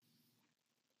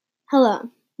Hello,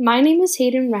 my name is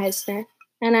Hayden Reisner,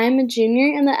 and I am a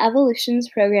junior in the Evolutions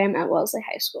program at Wellesley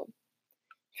High School.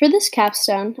 For this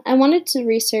capstone, I wanted to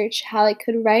research how I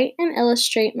could write and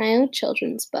illustrate my own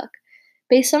children's book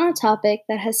based on a topic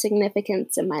that has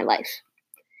significance in my life.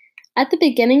 At the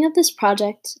beginning of this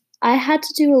project, I had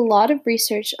to do a lot of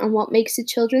research on what makes a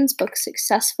children's book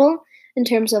successful in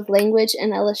terms of language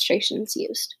and illustrations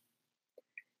used.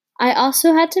 I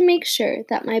also had to make sure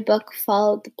that my book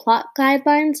followed the plot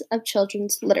guidelines of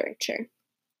children's literature.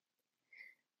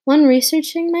 When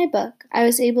researching my book, I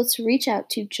was able to reach out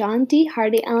to John D.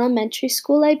 Hardy Elementary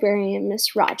School librarian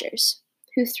Miss Rogers,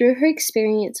 who through her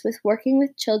experience with working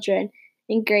with children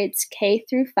in grades K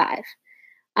through 5,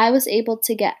 I was able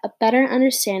to get a better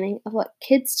understanding of what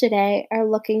kids today are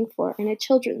looking for in a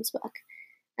children's book,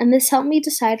 and this helped me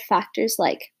decide factors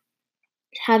like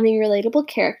having relatable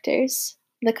characters,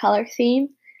 the color theme,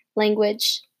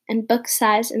 language, and book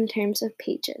size in terms of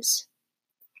pages.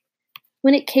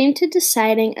 When it came to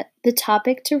deciding the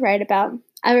topic to write about,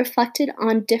 I reflected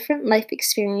on different life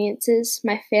experiences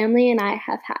my family and I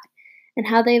have had and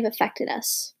how they have affected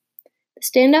us. The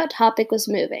standout topic was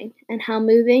moving and how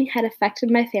moving had affected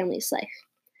my family's life.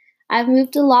 I've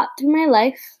moved a lot through my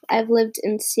life. I've lived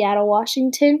in Seattle,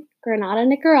 Washington, Grenada,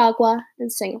 Nicaragua,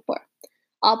 and Singapore,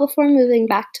 all before moving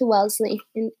back to Wellesley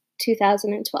in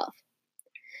 2012.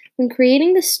 When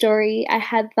creating the story, I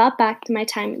had thought back to my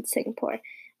time in Singapore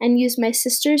and used my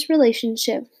sister's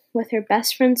relationship with her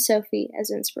best friend Sophie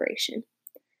as inspiration.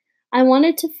 I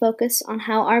wanted to focus on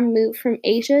how our move from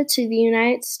Asia to the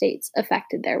United States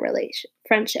affected their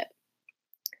friendship.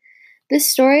 This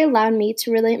story allowed me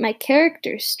to relate my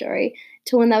character's story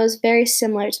to one that was very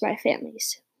similar to my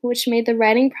family's, which made the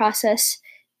writing process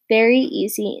very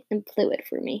easy and fluid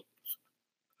for me.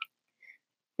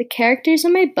 The characters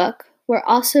in my book were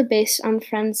also based on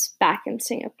friends back in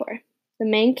Singapore. The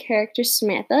main character,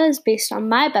 Samantha, is based on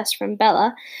my best friend,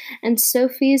 Bella, and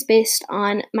Sophie is based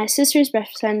on my sister's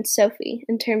best friend, Sophie,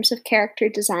 in terms of character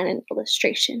design and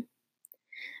illustration.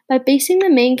 By basing the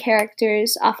main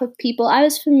characters off of people I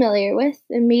was familiar with,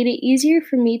 it made it easier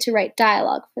for me to write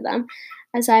dialogue for them,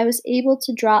 as I was able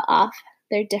to draw off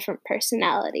their different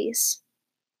personalities.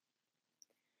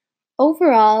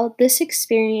 Overall, this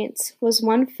experience was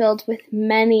one filled with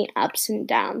many ups and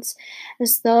downs.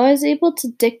 As though I was able to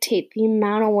dictate the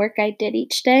amount of work I did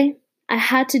each day, I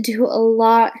had to do a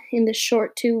lot in the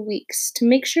short 2 weeks to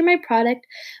make sure my product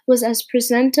was as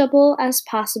presentable as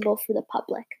possible for the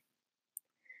public.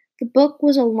 The book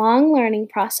was a long learning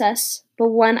process, but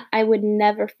one I would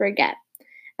never forget,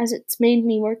 as it's made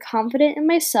me more confident in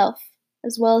myself,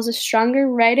 as well as a stronger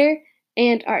writer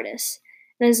and artist.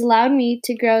 It has allowed me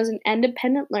to grow as an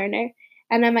independent learner,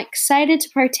 and I'm excited to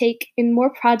partake in more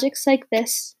projects like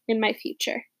this in my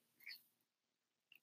future.